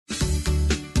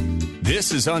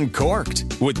This is Uncorked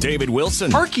with David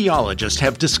Wilson. Archaeologists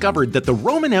have discovered that the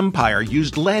Roman Empire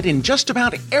used lead in just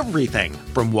about everything,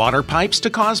 from water pipes to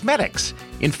cosmetics.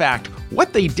 In fact,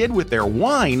 what they did with their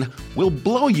wine will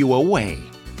blow you away.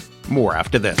 More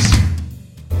after this.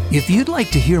 If you'd like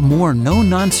to hear more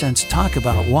no-nonsense talk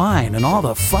about wine and all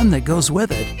the fun that goes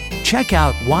with it, check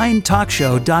out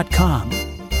winetalkshow.com.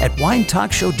 At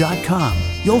winetalkshow.com,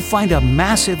 you'll find a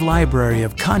massive library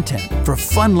of content for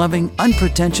fun-loving,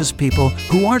 unpretentious people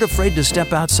who aren't afraid to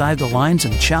step outside the lines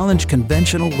and challenge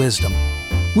conventional wisdom.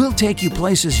 We'll take you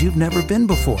places you've never been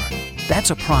before. That's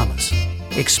a promise.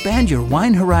 Expand your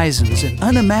wine horizons in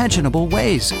unimaginable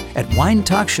ways at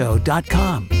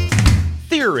winetalkshow.com.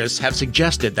 Theorists have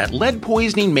suggested that lead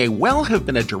poisoning may well have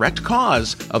been a direct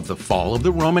cause of the fall of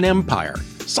the Roman Empire.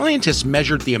 Scientists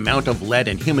measured the amount of lead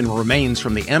in human remains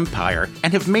from the empire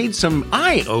and have made some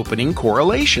eye-opening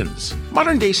correlations.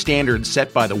 Modern-day standards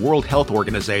set by the World Health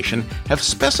Organization have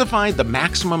specified the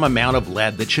maximum amount of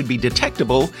lead that should be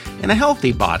detectable in a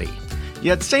healthy body.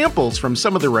 Yet samples from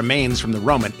some of the remains from the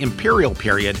Roman imperial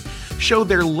period show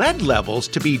their lead levels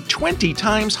to be 20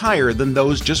 times higher than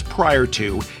those just prior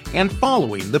to and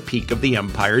following the peak of the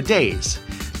empire days.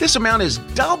 This amount is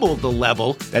double the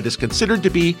level that is considered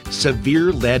to be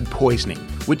severe lead poisoning,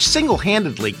 which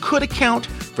single-handedly could account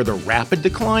for the rapid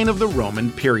decline of the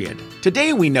Roman period.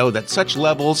 Today we know that such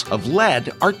levels of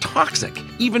lead are toxic,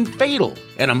 even fatal,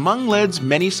 and among lead's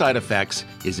many side effects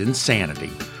is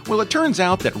insanity. Well, it turns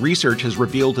out that research has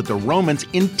revealed that the Romans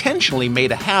intentionally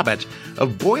made a habit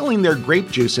of boiling their grape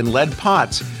juice in lead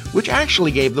pots, which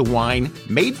actually gave the wine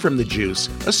made from the juice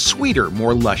a sweeter,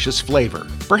 more luscious flavor.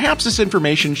 Perhaps this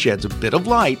information sheds a bit of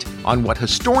light on what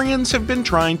historians have been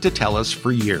trying to tell us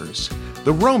for years.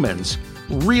 The Romans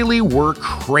really were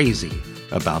crazy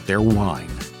about their wine.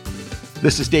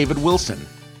 This is David Wilson,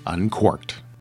 Uncorked.